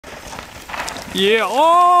Yeah.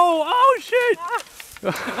 Oh shit.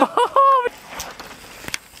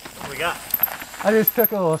 What we got? I just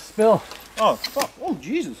took a little spill. Oh, fuck. Oh,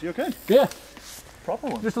 Jesus. You okay? Yeah. Proper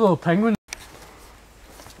one. Just a little penguin.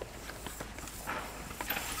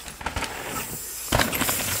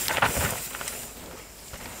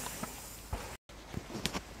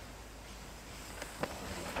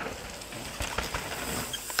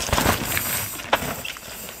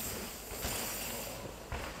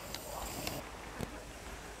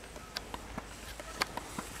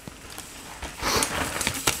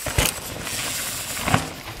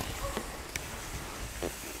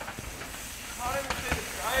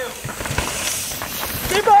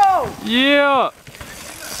 Yeah!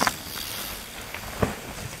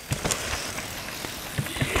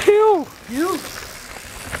 Phew! You?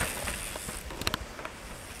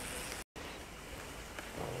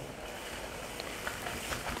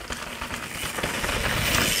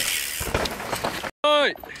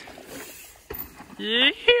 Right.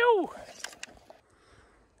 Yew!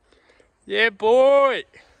 Yeah, boy!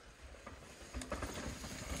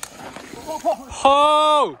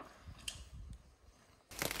 Ho!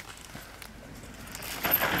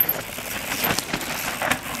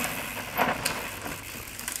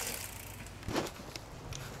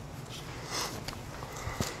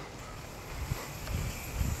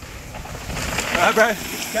 Alright, bro.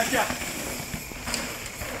 Catch ya.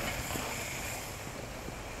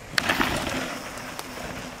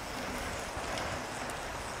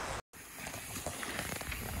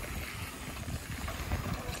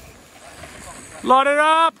 Load it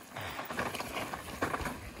up!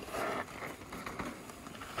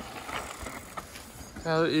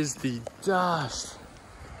 That is the dust.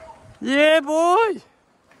 Yeah, boy!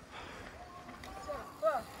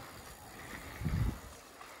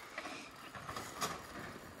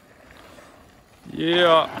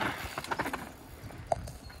 Yeah.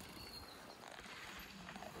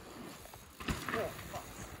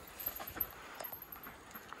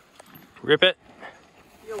 Rip it.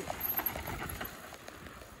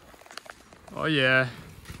 Oh yeah.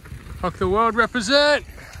 Fuck the world, represent!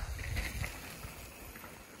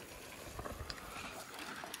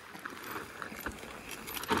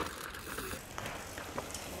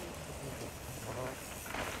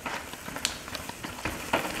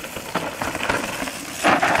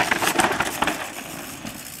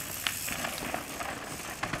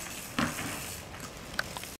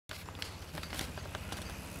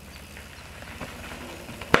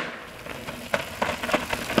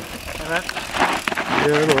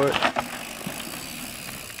 Yeah, boy.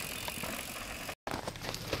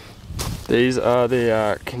 These are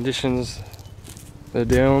the conditions they're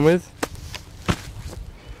dealing with.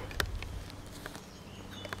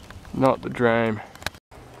 Not the dream.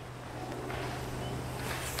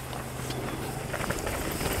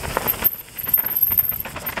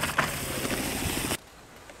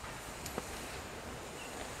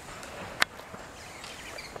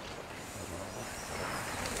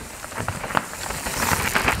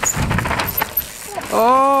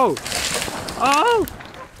 Oh! Oh!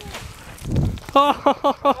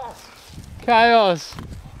 Oh! Chaos!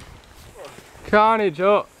 Carnage!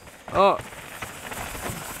 Oh! Oh!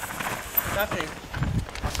 Nothing.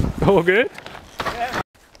 All good? Yeah.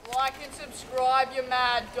 Like and subscribe, you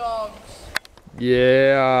mad dogs.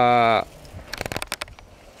 Yeah!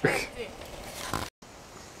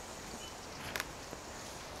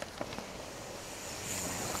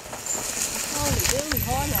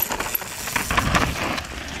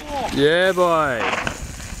 Yeah, boy!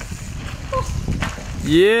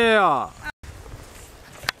 Yeah!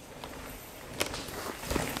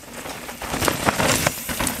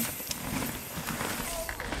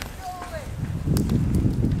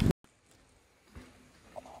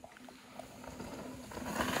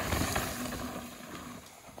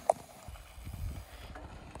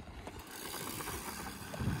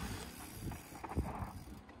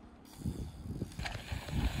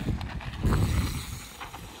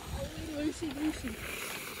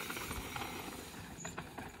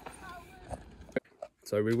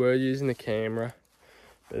 So we were using the camera,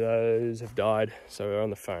 but those have died, so we're on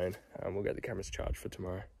the phone. We'll get the cameras charged for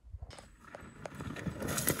tomorrow.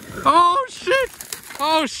 Oh shit!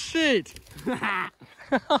 Oh shit!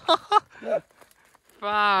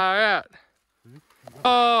 Far out!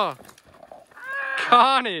 Oh!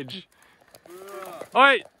 Carnage!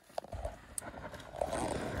 Wait!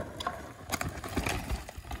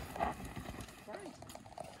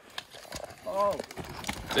 Oh.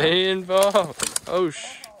 Stay involved. Oh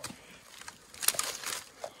sh.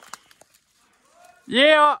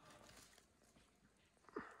 Yeah.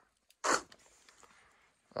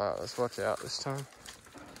 Alright, let's watch out this time.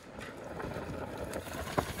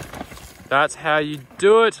 That's how you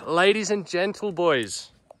do it, ladies and gentle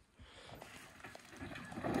boys.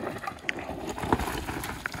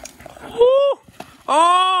 Woo!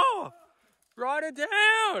 Oh! Write it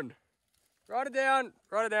down! Write it down,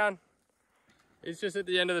 write it down. It's just at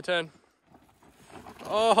the end of the turn.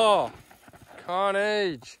 Oh!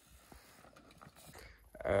 Carnage!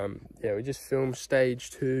 Yeah, we just filmed stage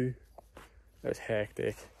 2. That was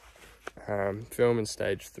hectic. Filming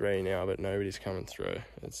stage 3 now, but nobody's coming through.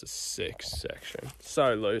 It's a sick section.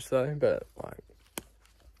 So loose though, but like,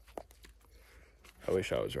 I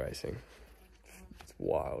wish I was racing. It's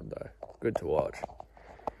wild though. Good to watch.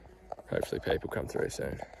 Hopefully people come through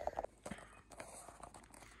soon.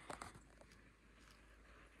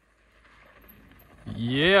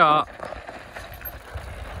 Yeah.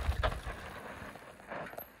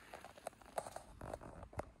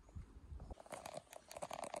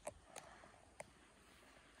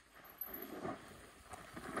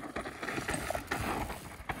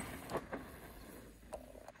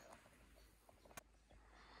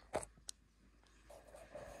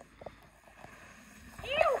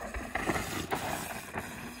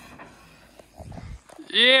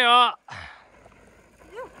 Yeah.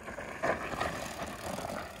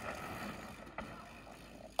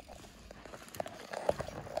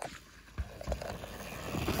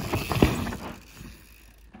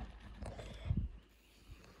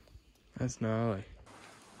 That's gnarly.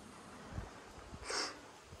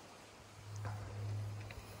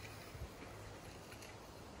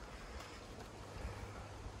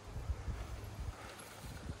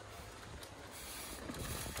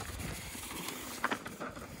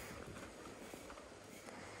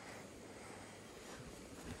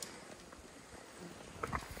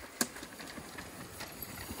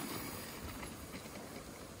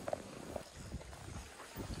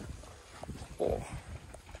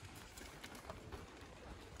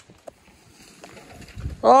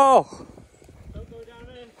 Oh! Don't go down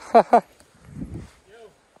there.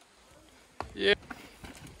 Yeah.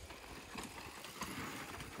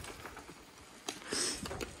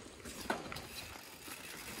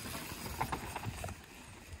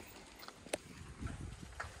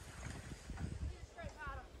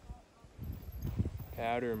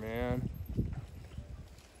 Powder, man.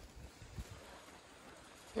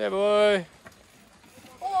 Yeah, boy.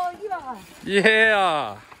 Oh, yeah.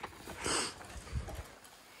 Yeah.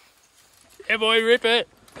 Yeah, boy, rip it.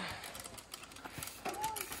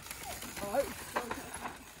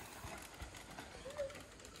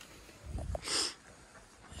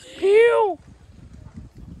 Ew.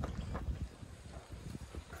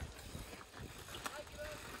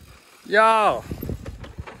 Yo.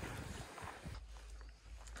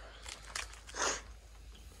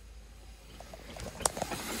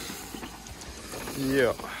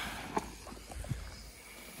 Yeah.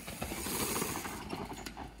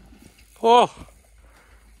 Oh.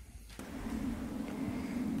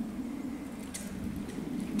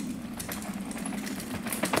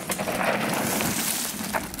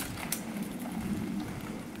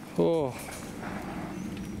 Oh.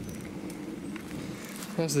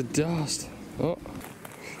 There's the dust. Oh.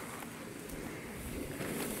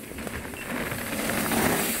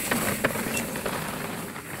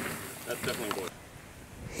 That's definitely a boy.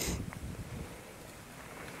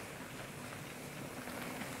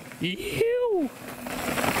 Ew.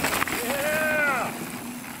 Yeah!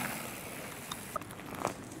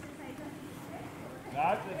 No,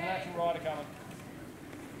 there's an actual rider coming.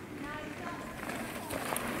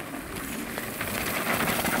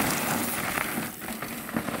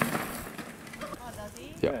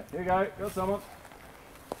 Yeah. Here you go. Got someone.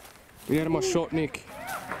 We got him on shot, Nick.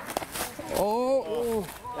 Oh.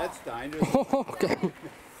 That's dangerous. Oh. Okay.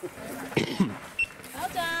 Well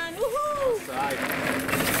done. Woohoo!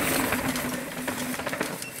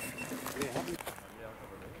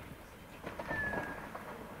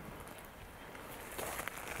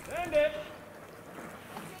 Send it.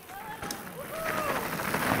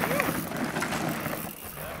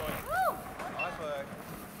 Nice work.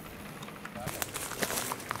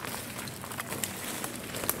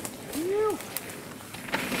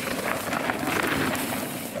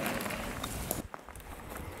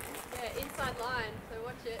 Yeah, inside line, so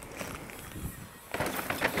watch it.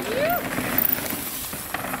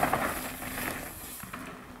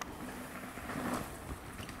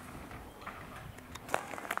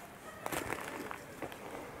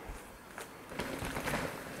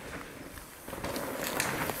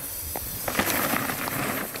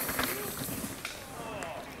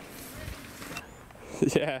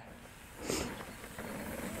 Yeah.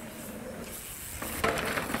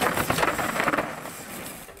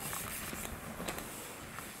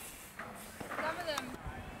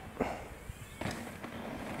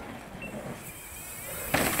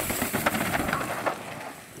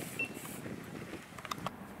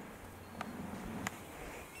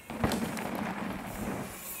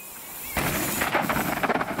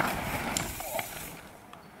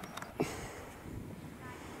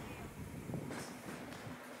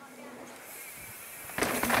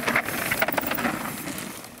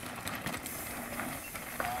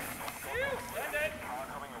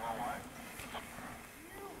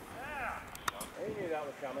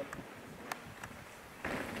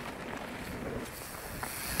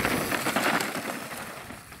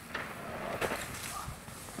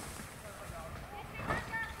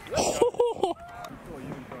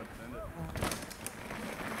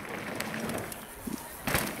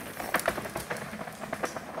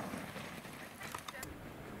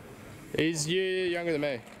 He's a year younger than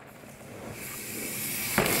me.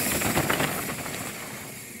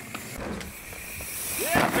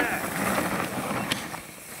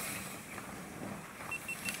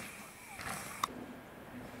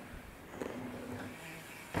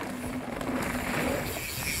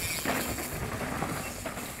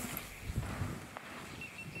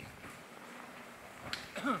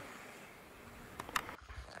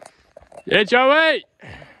 Yeah, Joey!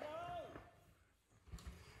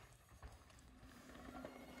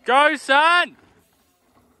 Go, son!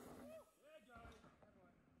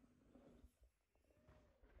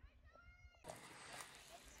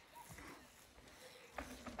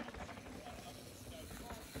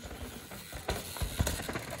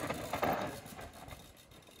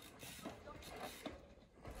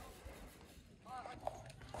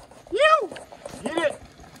 You! Get it!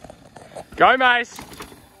 Go, Mace!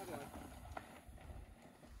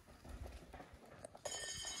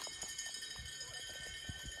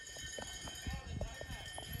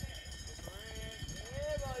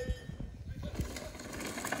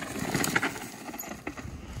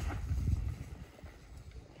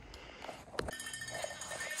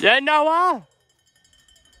 Yeah, Noah!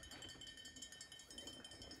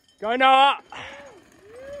 Go, Noah!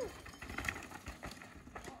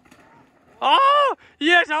 Oh!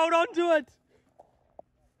 Yes, hold on to it!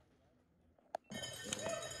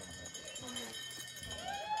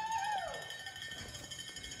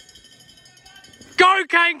 Go,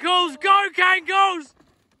 Cankles! Go, Cankles!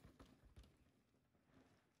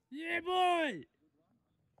 Yeah, boy!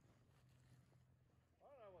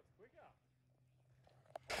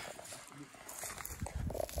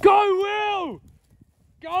 Go, Will!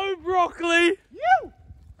 Go, Broccoli! You!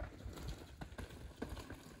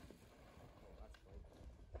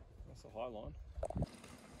 That's a high line.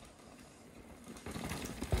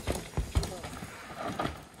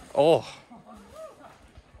 Oh.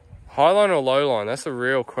 High line or low line? That's a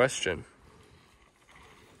real question.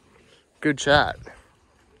 Good chat.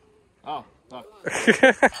 Oh, no.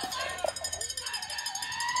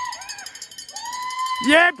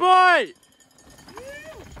 Yeah, boy!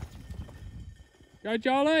 Go,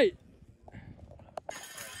 Charlie!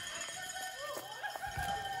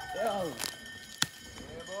 Yeah, boy.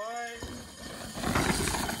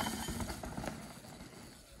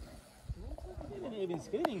 He didn't even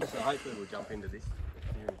skating. So hopefully we'll jump into this.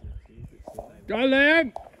 Go,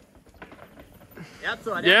 Liam!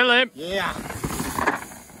 Outside. Yeah, Liam! Yeah.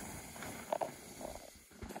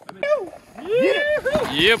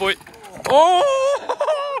 Yeah, boy! Oh!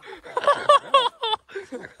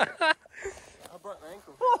 I broke my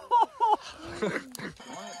ankle.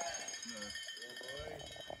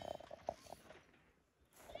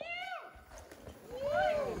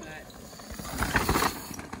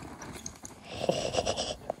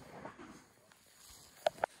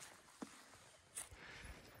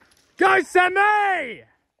 Go, Sammy!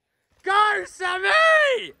 Go,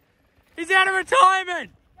 Sammy! He's out of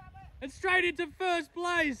retirement! And straight into first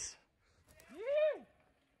place!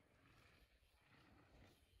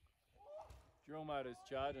 Drill motor's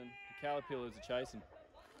charging. The caterpillars are chasing.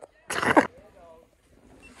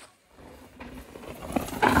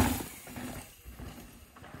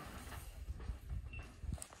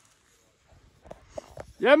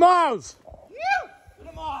 Yeah, Miles!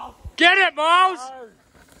 Get it, Miles!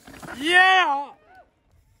 Yeah!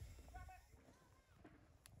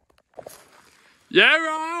 Yeah,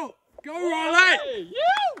 Ryle! Go, Riley! Hey,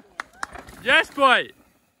 you! Yes, boy!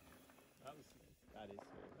 That was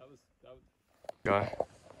Go.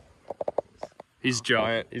 He's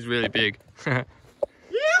giant. He's really big.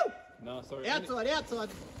 You! No, sorry. Outside.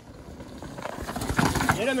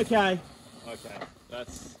 Get him, okay. Okay,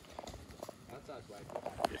 that's way.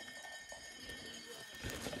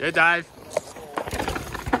 Yeah, Dave.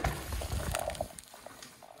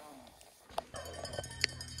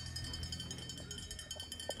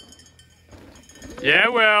 Yeah,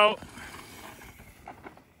 well.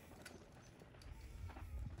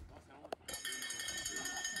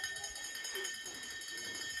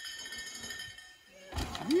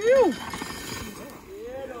 You!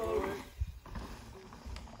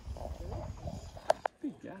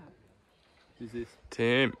 Big gap. Who's this?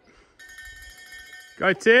 Tim.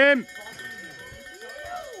 Go, Tim.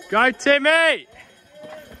 Go, Timmy.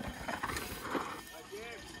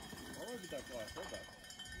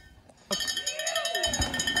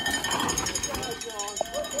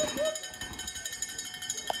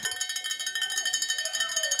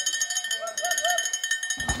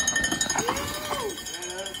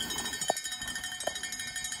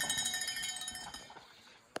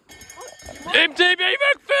 MTB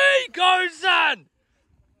McPhee, go, son.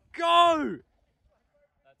 Go.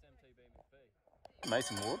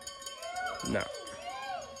 Mason Ward? No.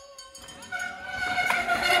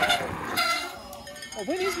 Oh,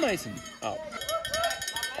 when is Mason? Oh.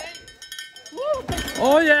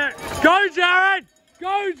 Oh yeah! Go Jared!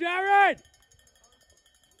 Go Jared!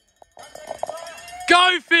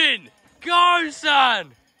 Go Finn! Go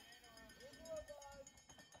son!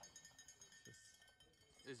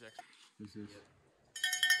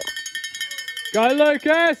 Go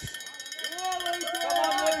Lucas!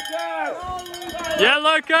 Yeah,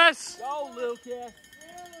 Lucas! Go, Lucas!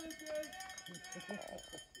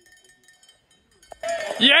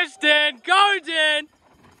 Yes, Dan! Go, Dan!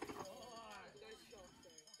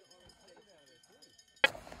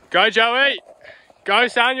 Go, Joey! Go,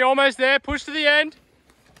 son, you're almost there. Push to the end.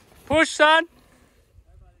 Push, son.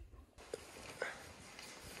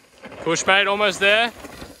 Push, mate, almost there.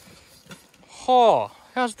 Oh,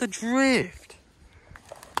 how's the drift?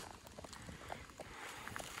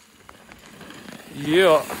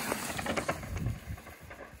 Yeah.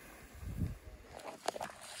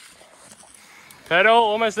 Pedal,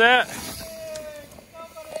 almost there.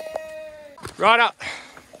 Right up.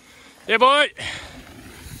 Yeah, boy.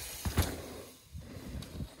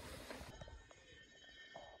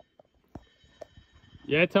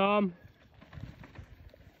 Yeah, Tom.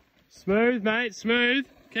 Smooth, mate, smooth.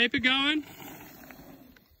 Keep it going.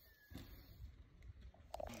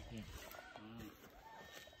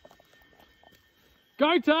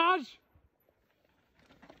 Go, Taj.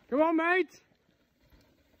 Come on, mate.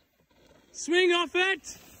 Swing off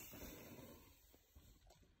it.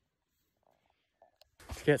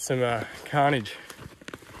 Let's get some carnage.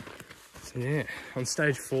 So yeah, on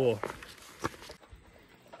stage 4.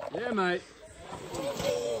 Yeah, mate.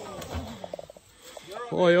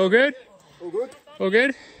 Oh, you all good? All good. All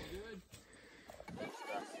good?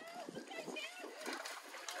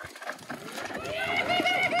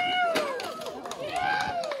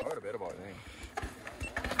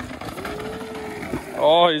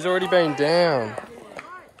 Oh, he's already been down.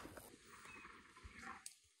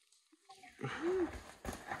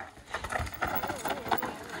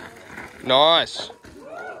 Nice.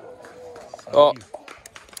 Oh.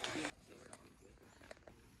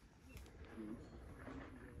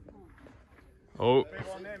 Oh.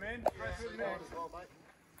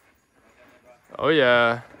 Oh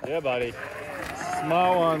yeah. Yeah, buddy.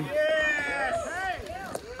 Small one.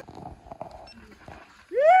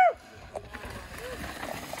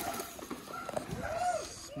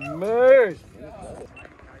 Smooth.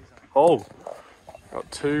 Oh.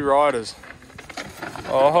 Got 2 riders.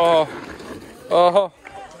 Oh. Oh.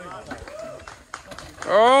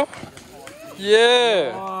 Oh.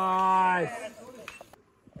 Yeah. Nice.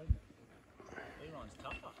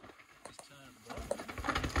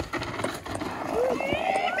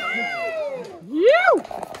 You.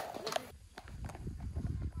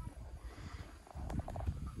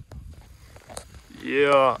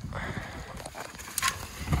 Yeah.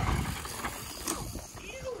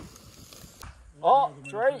 Oh,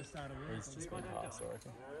 3. He's just been past, I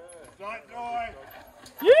reckon.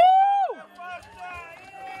 You!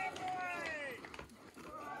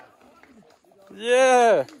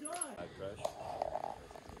 Yeah.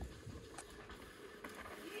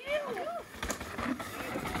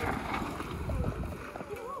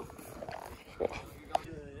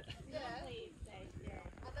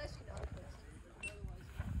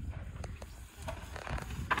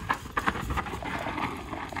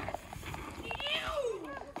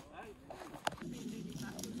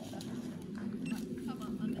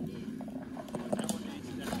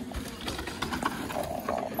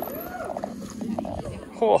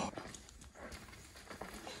 Oh.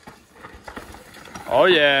 Oh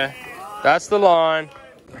yeah, that's the line.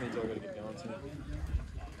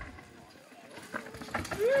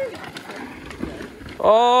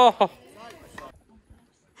 Oh.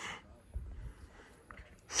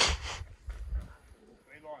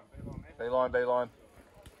 B-line, B-line.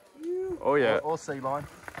 Oh yeah. Or C-line.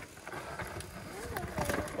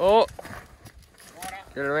 Oh.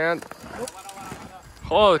 Get it around.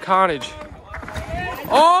 Oh, the carnage.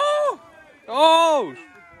 Oh! Oh!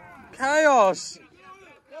 Chaos!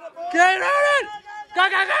 Get on it! Go,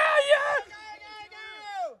 go, go! Yeah!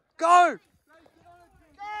 Go!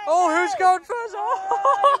 Oh, who's going first?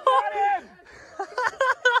 Oh!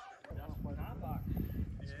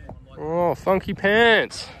 Oh, funky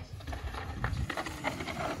pants.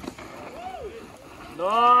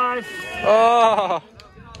 Nice. Oh!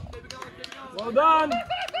 Well done.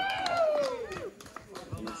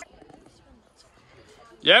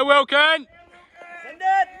 Yeah, Wilkin! Send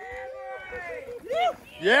it.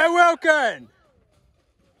 Yeah, Wilkin!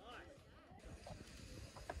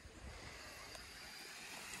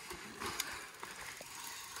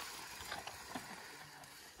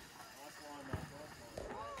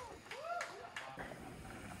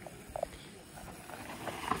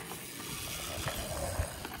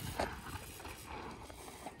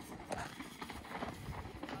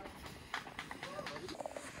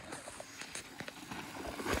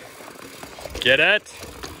 Get it?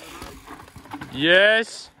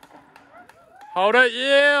 Yes. Hold it,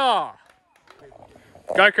 yeah.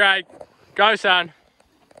 Go, Craig. Go, son.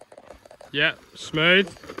 Yep, smooth.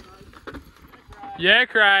 Yeah,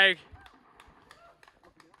 Craig.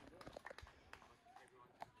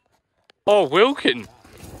 Oh, Wilkin.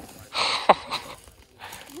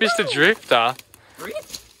 Mr. Drifter.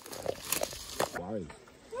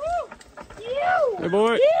 Hey,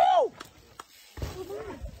 boy.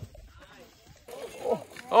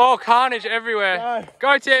 Oh, carnage everywhere.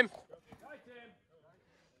 Go, Tim.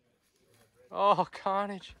 Oh,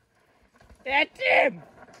 carnage. Yeah, Tim!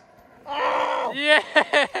 Oh! Yeah.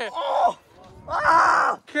 Oh!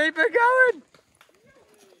 Oh! Keep it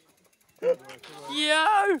going.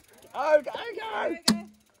 Yo. Oh, go, go!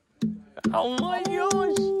 Oh my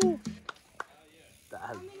gosh.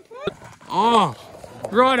 Oh,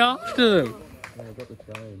 right after them. I got the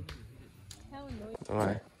train.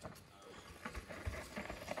 Alright.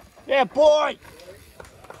 Yeah, boy!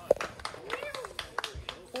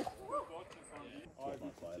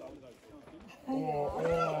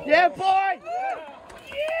 Yeah, boy!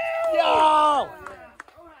 Yo!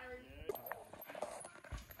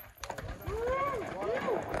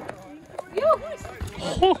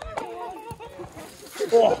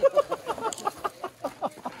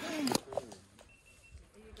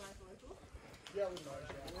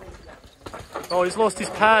 Oh, he's lost his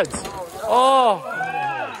pads. Oh.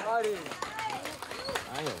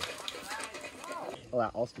 Oh,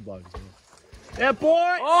 that Oscar bloke. Yeah,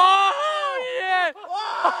 boy! Oh, yeah.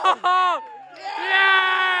 Oh,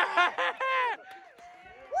 yeah.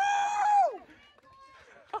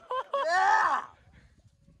 Yeah!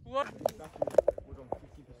 What?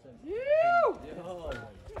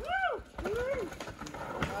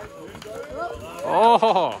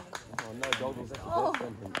 Oh.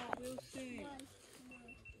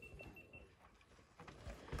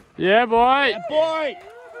 Yeah, boy. Yeah, boy!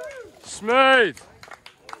 Smooth.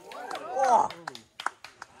 Oh.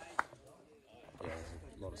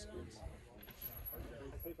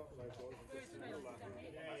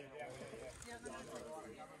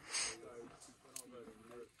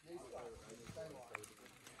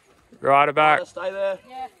 Right back. Stay there.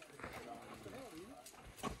 Yeah.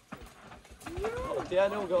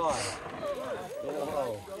 Downhill guy.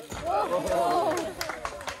 Oh.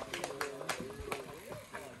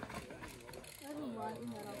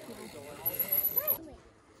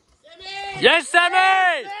 Yes, Sammy!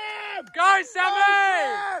 Sam! Go, Sammy!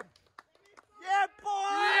 Sam! Yeah, boy!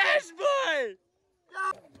 Yes, boy!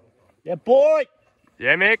 Yeah, boy!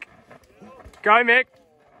 Yeah, Mick. Go, Mick.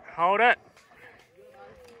 Hold it.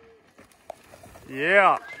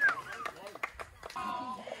 Yeah.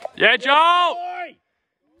 Yeah, Joel! Boy!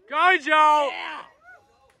 Go, Joel! Yeah!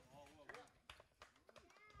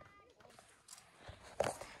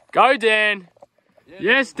 Go, Dan.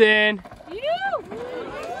 Yes, Dan.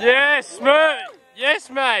 Yes, smooth. Yes,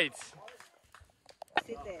 mate.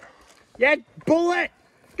 Yeah, bullet!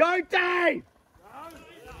 Go, Dave!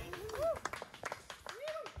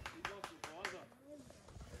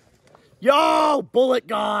 Yo, bullet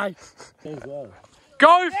guy!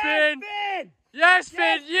 Go, Finn. Finn! Yes,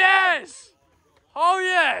 Finn. Yes. Oh,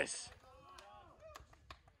 yes.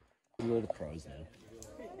 You're the pros now.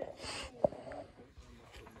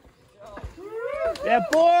 Yeah,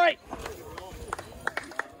 boy!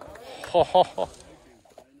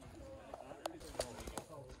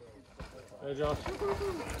 Hey, Josh.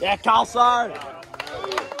 Yeah, Carlso!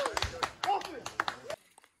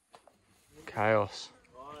 Chaos.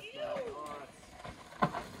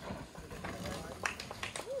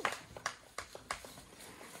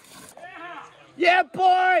 Yeah,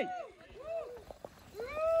 boy!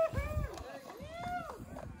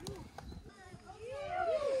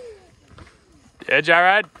 Yeah,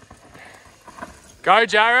 Jared. Go,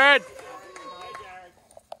 Jared.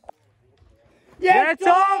 Yeah, Yeah,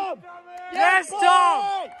 Tom! Yes, boy!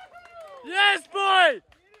 Tom! Yes, boy!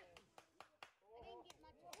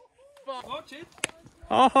 Watch it.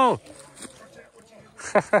 Oh.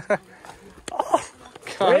 Oh,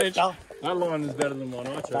 carnage. That That line is better than one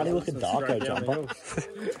I chose. Funny looking Darko jumper.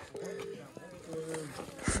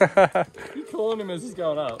 You calling him as he's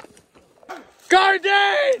going up? Go,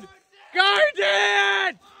 Dan! Go,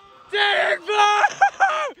 Dan! Dan, boy!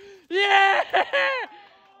 Yeah!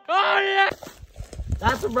 Oh, yeah!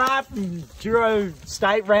 That's a wrap from Enduro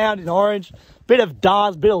State round in Orange. Bit of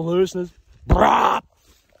dance, bit of looseness. Brah!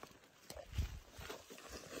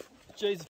 Jesus.